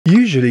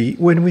Usually,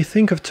 when we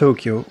think of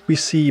Tokyo, we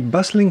see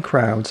bustling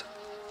crowds,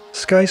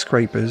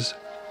 skyscrapers,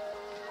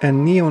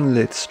 and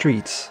neon-lit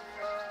streets.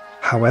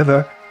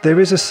 However,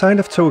 there is a side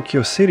of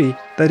Tokyo City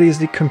that is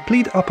the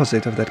complete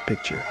opposite of that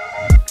picture.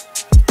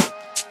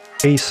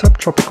 A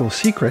subtropical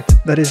secret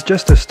that is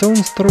just a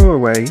stone's throw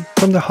away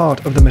from the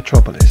heart of the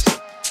metropolis.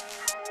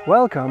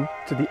 Welcome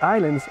to the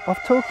islands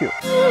of Tokyo.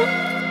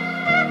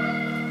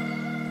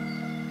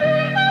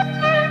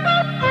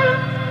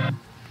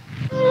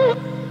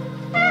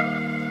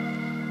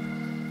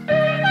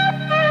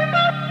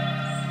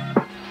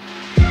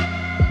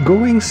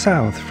 Going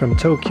south from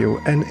Tokyo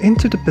and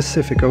into the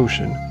Pacific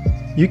Ocean,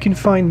 you can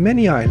find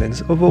many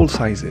islands of all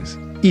sizes.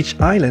 Each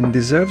island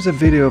deserves a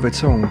video of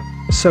its own,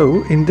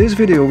 so in this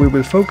video we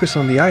will focus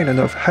on the island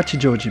of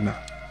Hachijojima.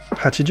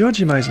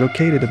 Hachijojima is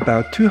located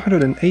about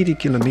 280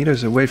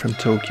 kilometers away from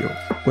Tokyo,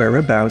 where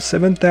about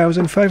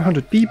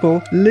 7,500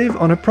 people live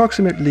on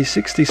approximately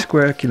 60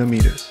 square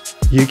kilometers.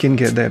 You can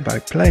get there by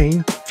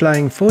plane,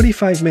 flying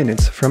 45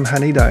 minutes from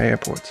Haneda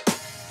Airport,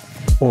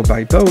 or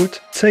by boat,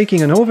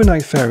 taking an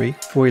overnight ferry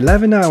for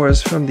 11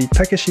 hours from the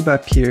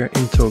Takeshiba Pier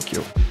in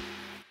Tokyo.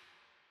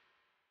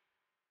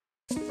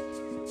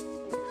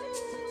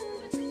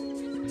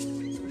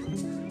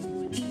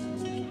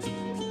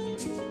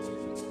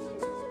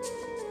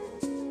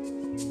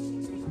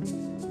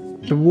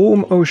 The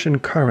warm ocean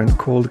current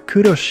called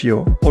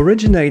Kuroshio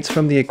originates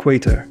from the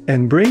equator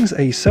and brings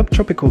a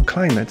subtropical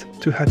climate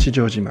to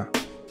Hachijojima.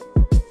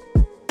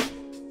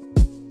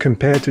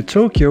 Compared to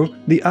Tokyo,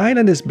 the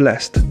island is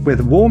blessed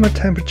with warmer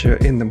temperature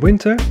in the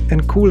winter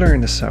and cooler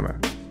in the summer.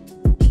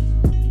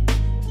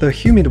 The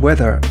humid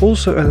weather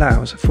also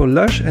allows for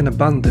lush and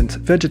abundant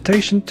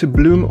vegetation to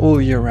bloom all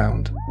year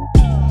round.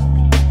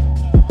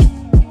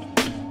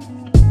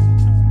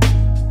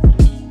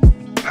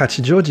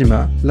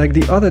 Hachijojima, like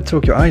the other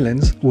Tokyo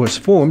islands, was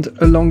formed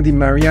along the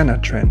Mariana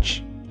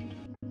Trench.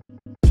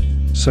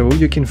 So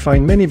you can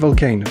find many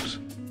volcanoes,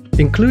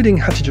 including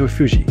Hachijo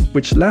Fuji,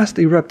 which last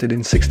erupted in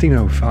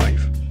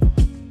 1605.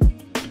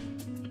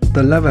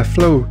 The lava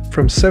flow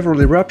from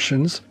several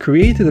eruptions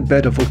created a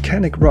bed of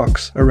volcanic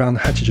rocks around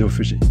Hachijo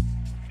Fuji.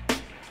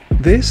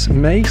 This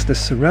makes the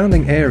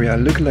surrounding area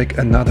look like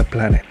another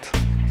planet.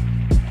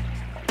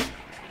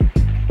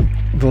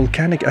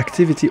 Volcanic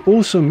activity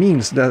also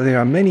means that there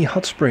are many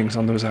hot springs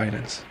on those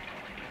islands.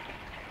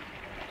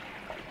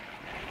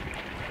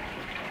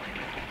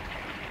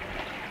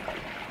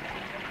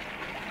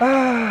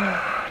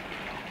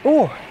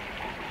 Oh,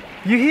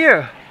 you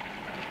here?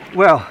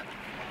 Well,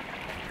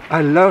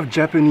 I love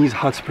Japanese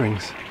hot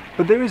springs,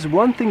 but there is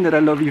one thing that I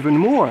love even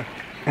more,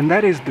 and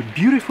that is the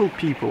beautiful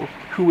people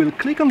who will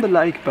click on the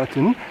like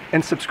button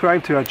and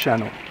subscribe to our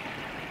channel.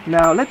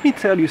 Now let me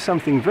tell you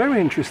something very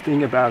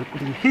interesting about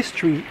the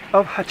history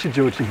of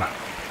Hachijojima.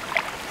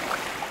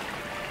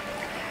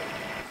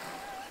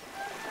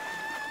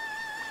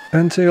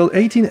 Until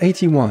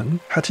 1881,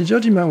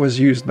 Hachijojima was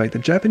used by the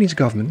Japanese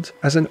government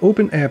as an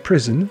open-air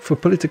prison for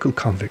political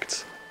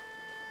convicts.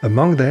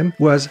 Among them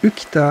was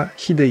Ukita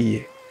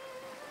Hideye,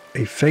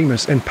 a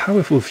famous and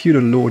powerful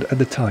feudal lord at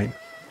the time.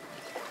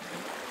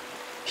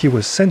 He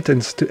was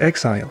sentenced to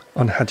exile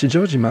on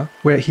Hachijojima,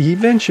 where he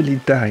eventually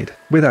died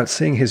without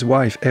seeing his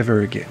wife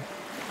ever again.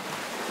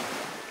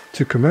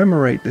 To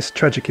commemorate this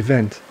tragic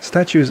event,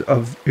 statues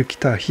of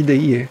Ukita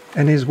Hideye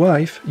and his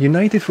wife,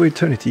 united for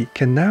eternity,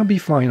 can now be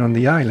found on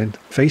the island,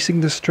 facing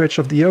the stretch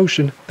of the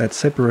ocean that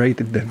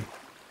separated them.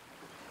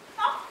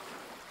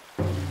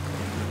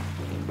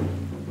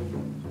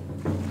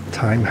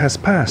 Time has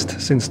passed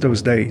since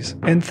those days,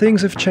 and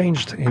things have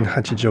changed in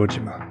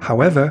Hachijojima.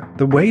 However,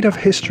 the weight of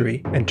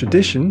history and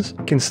traditions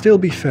can still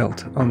be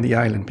felt on the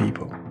island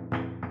people.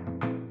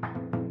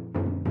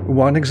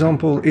 One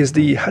example is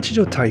the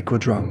Hachijo Taiko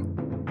drum.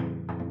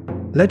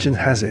 Legend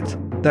has it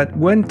that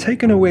when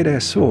taken away their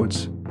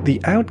swords, the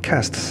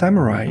outcast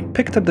samurai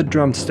picked up the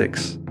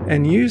drumsticks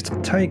and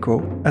used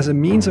taiko as a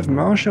means of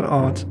martial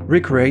art,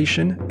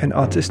 recreation, and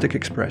artistic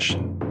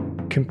expression.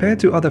 Compared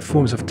to other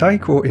forms of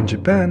taiko in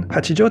Japan,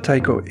 Hachijo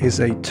Taiko is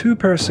a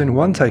two-person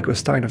one-taiko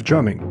style of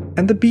drumming,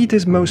 and the beat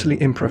is mostly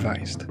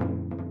improvised.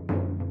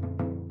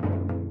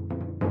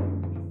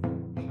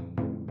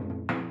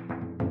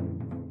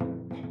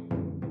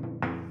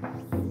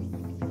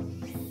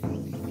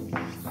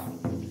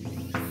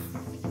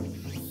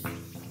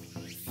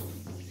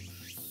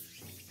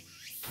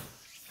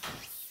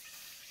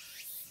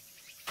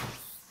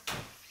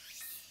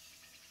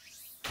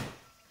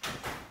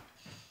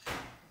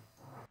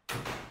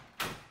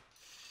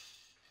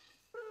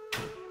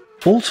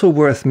 Also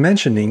worth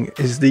mentioning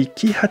is the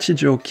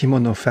Kihachijo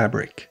kimono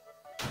fabric.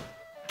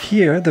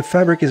 Here the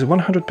fabric is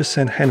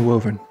 100%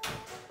 hand-woven.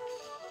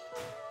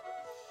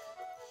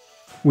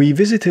 We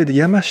visited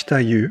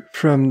Yamashita-yu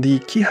from the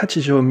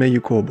Kihachijo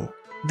Meyukobo.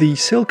 The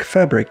silk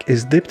fabric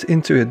is dipped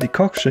into a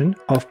decoction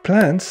of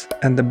plants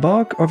and the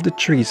bark of the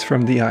trees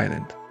from the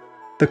island.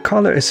 The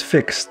color is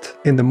fixed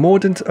in the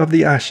mordant of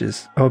the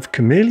ashes of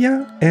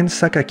camellia and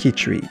sakaki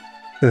tree.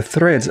 The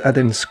threads are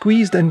then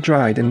squeezed and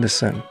dried in the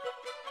sun.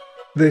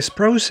 This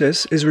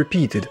process is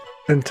repeated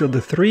until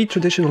the three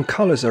traditional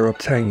colors are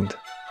obtained: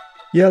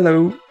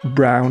 yellow,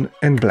 brown,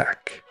 and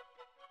black.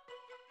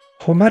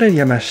 Homare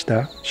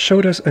Yamashita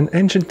showed us an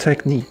ancient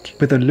technique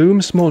with a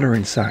loom smaller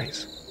in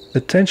size.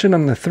 The tension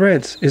on the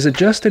threads is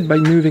adjusted by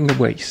moving the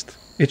waist.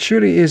 It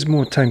surely is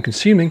more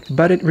time-consuming,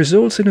 but it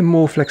results in a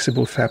more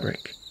flexible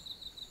fabric.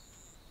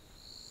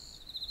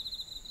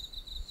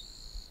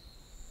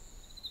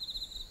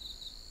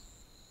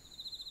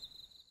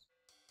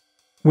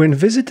 When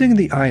visiting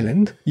the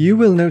island, you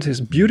will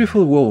notice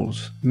beautiful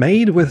walls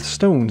made with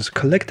stones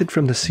collected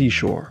from the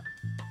seashore.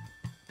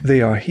 They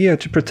are here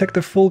to protect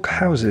the folk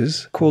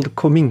houses called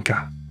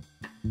kominka.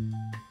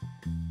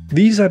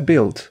 These are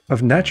built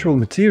of natural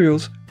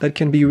materials that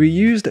can be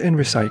reused and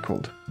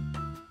recycled: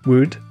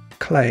 wood,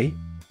 clay,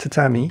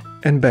 tatami,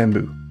 and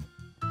bamboo.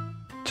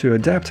 To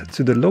adapt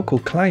to the local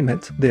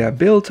climate, they are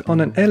built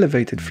on an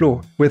elevated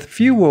floor with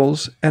few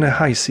walls and a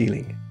high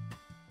ceiling.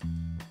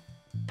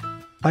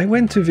 I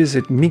went to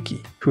visit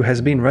Miki, who has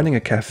been running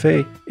a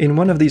cafe in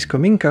one of these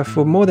kominka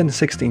for more than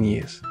 16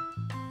 years.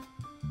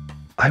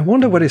 I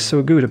wonder what is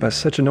so good about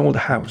such an old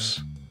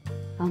house.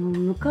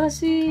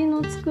 昔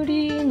の作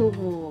りの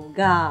方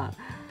が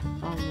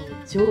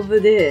丈夫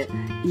で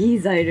いい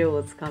材料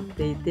を使っ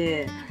てい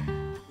て、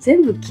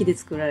全部木で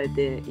作られ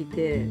てい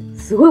て、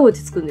すごい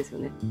落ち着くんですよ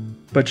ね。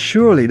But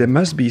surely there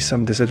must be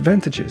some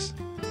disadvantages.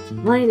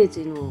 毎日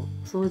の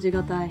掃除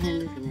が大変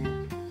ですね。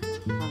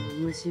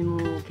虫も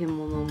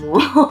獣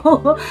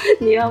も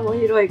庭も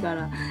広いか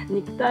ら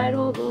肉体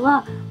労働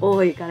は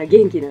多いから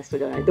元気な人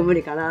じゃないと無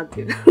理かなっ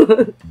ていう。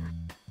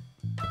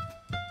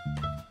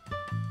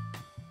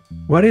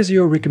What is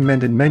your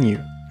recommended menu?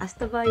 アシ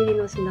タバ入り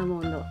のシナモ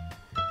ンロール。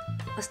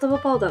アシタバ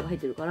パウダーが入っ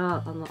てるか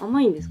ら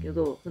甘いんですけ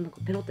ど、なんか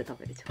ペロって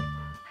食べれちゃう。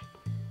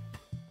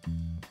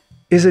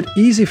Is it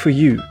easy for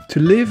you to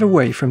live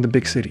away from the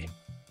big city?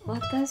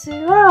 私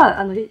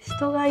は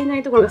人がいな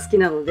いところが好き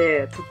なの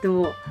で、とって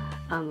も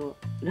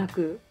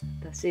楽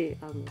だし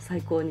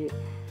最高に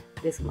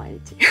です毎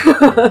日。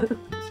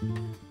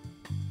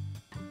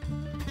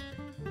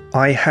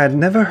I had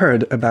never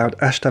heard about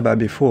ashtaba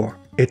before.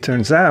 It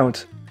turns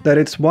out that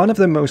it's one of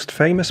the most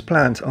famous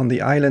plants on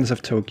the islands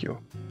of Tokyo.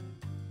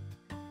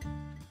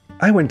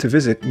 I went to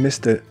visit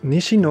Mr.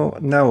 Nishino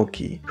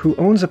Naoki, who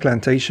owns a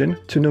plantation,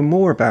 to know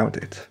more about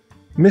it.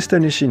 Mr.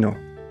 Nishino,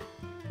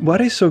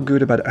 what is so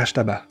good about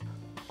ashtaba?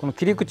 この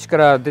切り口か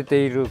ら出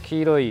ている黄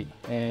色い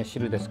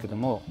汁ですけど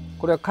も、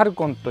これはカル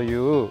コンとい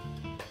う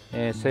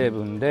成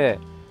分で、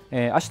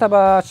アシタ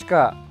バし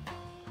か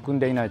含ん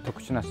でいない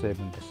特殊な成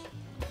分です。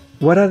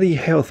What are the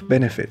health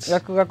benefits?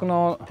 薬学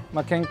の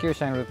研究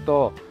者による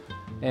と、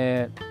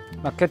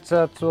血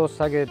圧を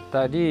下げ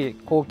たり、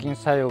抗菌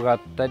作用があっ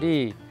た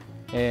り、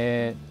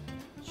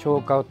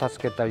消化を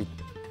助けたり。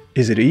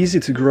Is it easy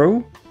to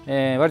grow?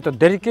 割と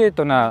デリケー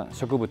トな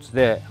植物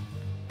で、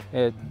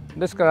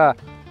ですから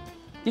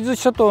伊豆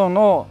諸島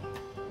の、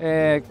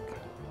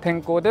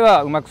天候で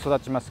はうまく育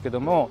ちますけ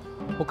ども、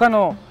他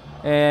の、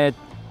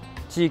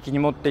地域に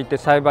持っていって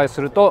栽培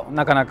すると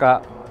なかな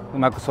かう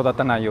まく育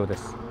たないようで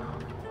す。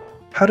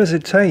How does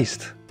it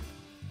taste?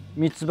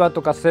 三つ葉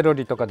とかセロ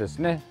リとかです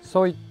ね、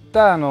そういっ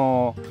た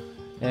野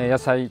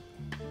菜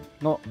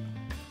の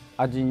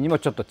味にも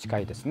ちょっと近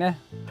いですね。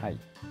はい。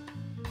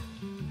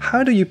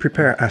How do you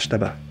prepare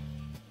ashtaba?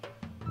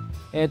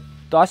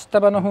 アシタ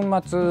バの粉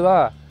末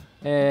は、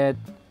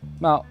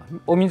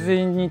お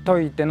水に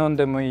溶いて飲ん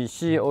でもいい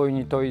し、お湯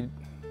に溶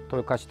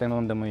かして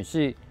飲んでもいい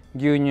し、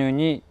牛乳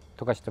に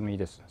溶かしてもいい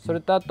です。それ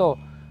とあと、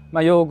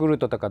ヨーグル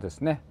トとかです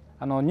ね、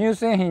乳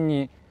製品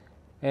に、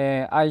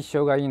相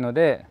性がいいの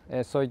で、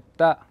そういっ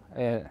た、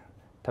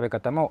食べ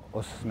方も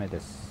おすすめで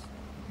す。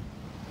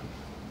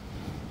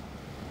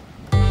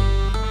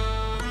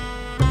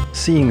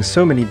Seeing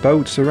so many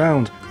boats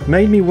around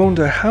made me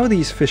wonder how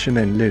these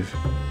fishermen live.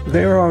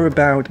 There are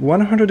about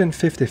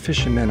 150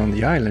 fishermen on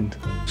the island,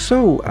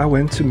 so I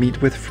went to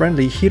meet with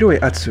friendly Hiroe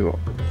Atsuo.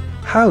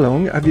 How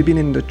long have you been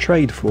in the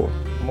trade for?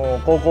 も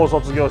う高校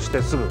卒業し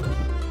てすぐ、も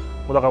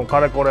うだからか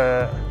れこ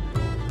れ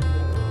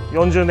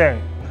40年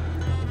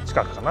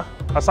近くかな、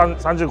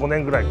35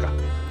年ぐらいか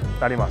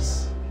なりま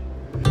す。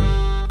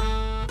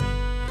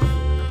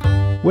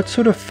What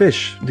sort of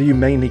fish do you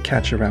mainly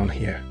catch around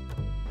here?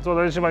 そう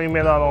だね、島有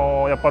名な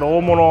やっぱり大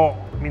物、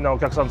みんなお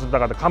客さん釣りた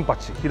かってカンパ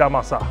チ、ヒラ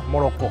マサ、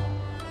モロコ、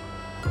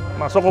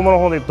そこの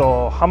方で言う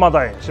とハマ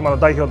ダイ、島の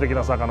代表的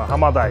な魚、ハ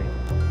マダイ、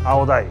ア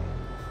オダイ、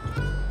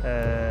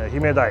ヒ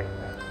メダイ、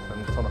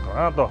そんなか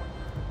な。あと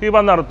冬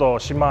場になると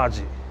シマア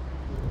ジ、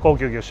高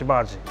級魚シマ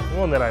アジ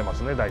を狙いま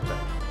すね、大体。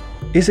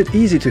Is it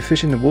easy to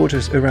fish in the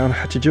waters around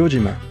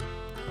Hachijojima?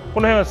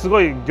 この辺はす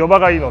ごい魚場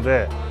がいいの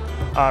で、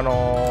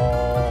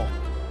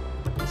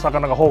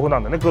魚が豊富な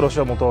んでね、黒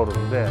潮も通る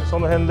んで、そ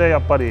の辺でや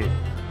っぱり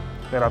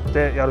狙っ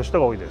てやる人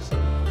が多いです。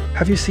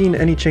Have you seen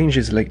any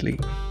changes lately?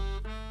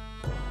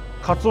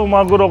 カツオ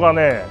マグロが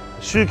ね、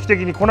周期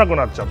的に来なく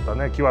なっちゃった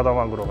ね、キワダ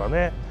マグロが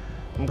ね。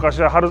昔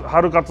は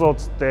春カツオっ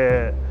つっ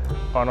て、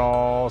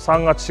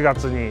3月4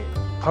月に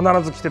必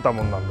ず来てた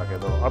もんなんだけ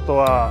ど、あと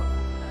は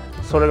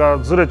それが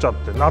ずれちゃっ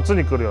て夏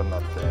に来るようにな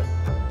って、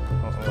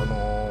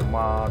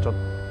まあちょっ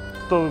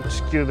と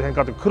地球の変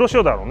化って黒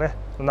潮だろうね、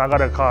流れ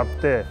が変わっ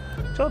て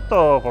ちょっ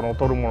とこの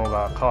取るもの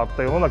が変わっ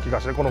たような気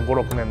がしてこの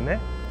5、6年ね。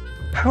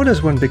 How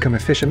does one become a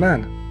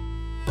fisherman?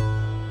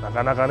 な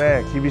かなか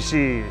ね厳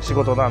しい仕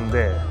事なん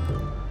で、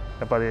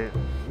やっぱり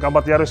頑張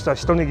ってやる人は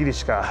一握り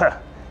しか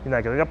いな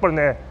いけど、やっぱり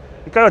ね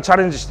一回はチャ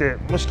レンジして、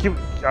もし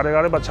あれが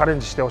あればチャレン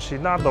ジしてほしい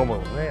なと思う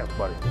よね、やっ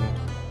ぱり。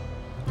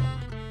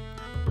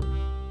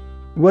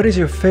What is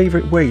your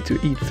favorite way to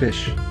eat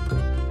fish?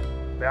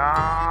 い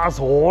やー、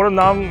それ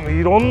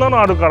いろんなの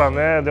あるから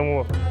ね。で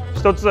も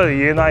一つは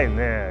言えない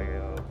ね。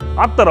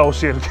あったら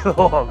教えるけ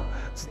ど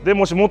で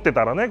もし持って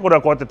たらね、これ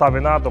はこうやって食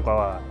べなとか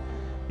は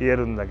言え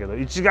るんだけど、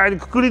一概に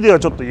くくりでは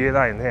ちょっと言え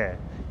ないね。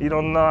い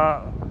ろん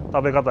な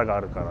食べ方が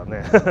あるから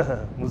ね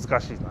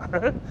難しいな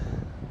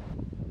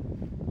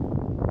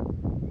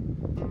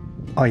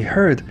I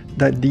heard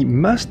that the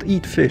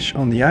must-eat fish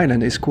on the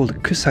island is called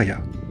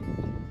kusaya.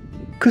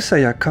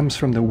 Kusaya comes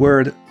from the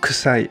word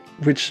kusai,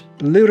 which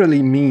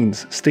literally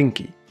means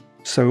stinky.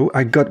 So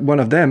I got one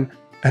of them,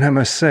 and I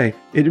must say,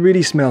 it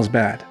really smells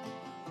bad.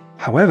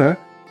 However,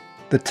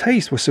 the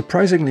taste was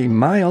surprisingly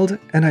mild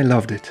and I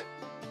loved it.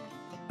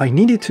 I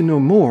needed to know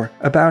more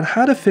about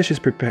how the fish is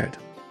prepared.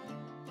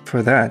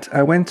 For that,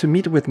 I went to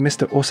meet with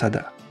Mr.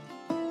 Osada.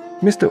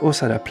 Mr.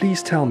 Osada,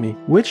 please tell me,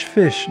 which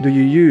fish do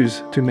you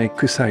use to make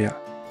kusaya?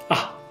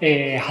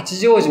 八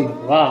丈島で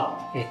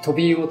は、ト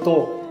ビウオ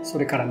とそ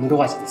れからム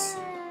ロアジです。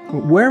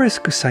Where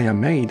is kusaya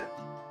made?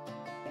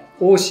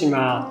 大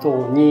島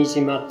と新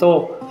島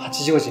と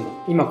八丈島、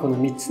今この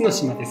3つの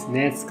島です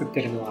ね、作って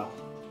るのは。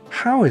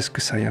How is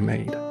kusaya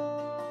made?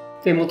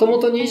 で、もとも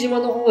と新島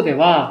の方で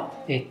は、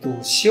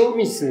塩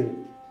水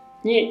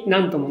に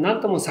何と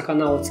も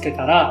魚をつけ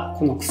たら、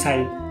この草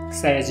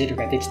や汁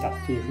ができたっ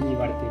ていうふうに言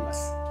われていま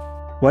す。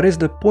What is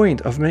the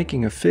point of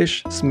making a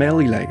fish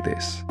smelly like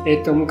this?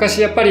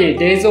 昔やっぱり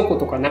冷蔵庫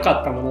とかなか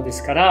ったもので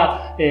すか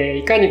ら、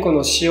いかにこ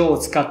の塩を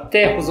使っ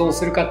て保存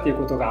するかっていう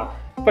ことが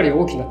やっぱり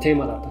大きなテー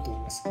マだったと思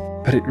います。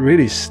But it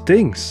really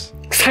stinks.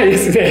 臭いで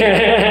す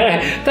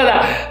ね。た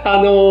だ、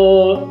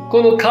こ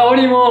の香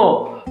り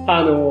も、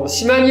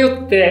島に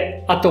よっ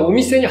て、あと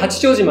八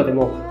丈島で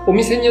もお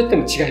店によって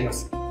も違いま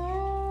す。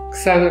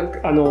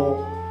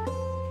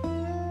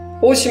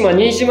大島、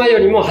新島よ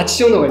りも八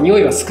丈の方が匂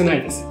いは少な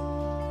いです。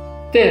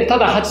で、た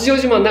だ八丈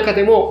島の中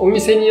でもお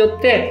店によ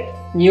って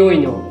匂い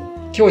の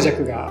強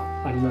弱が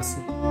あります。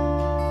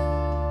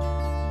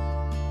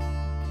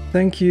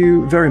Thank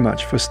you very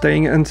much for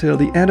staying until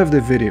the end of the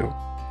video.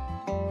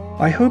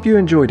 I hope you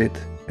enjoyed it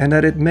and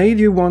that it made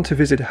you want to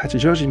visit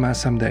Hachijojima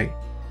someday.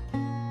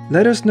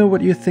 Let us know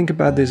what you think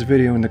about this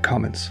video in the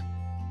comments.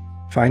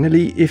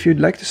 Finally, if you'd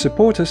like to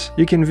support us,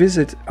 you can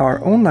visit our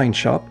online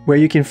shop where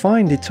you can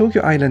find the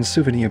Tokyo Island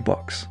souvenir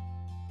box.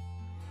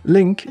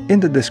 Link in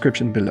the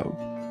description below.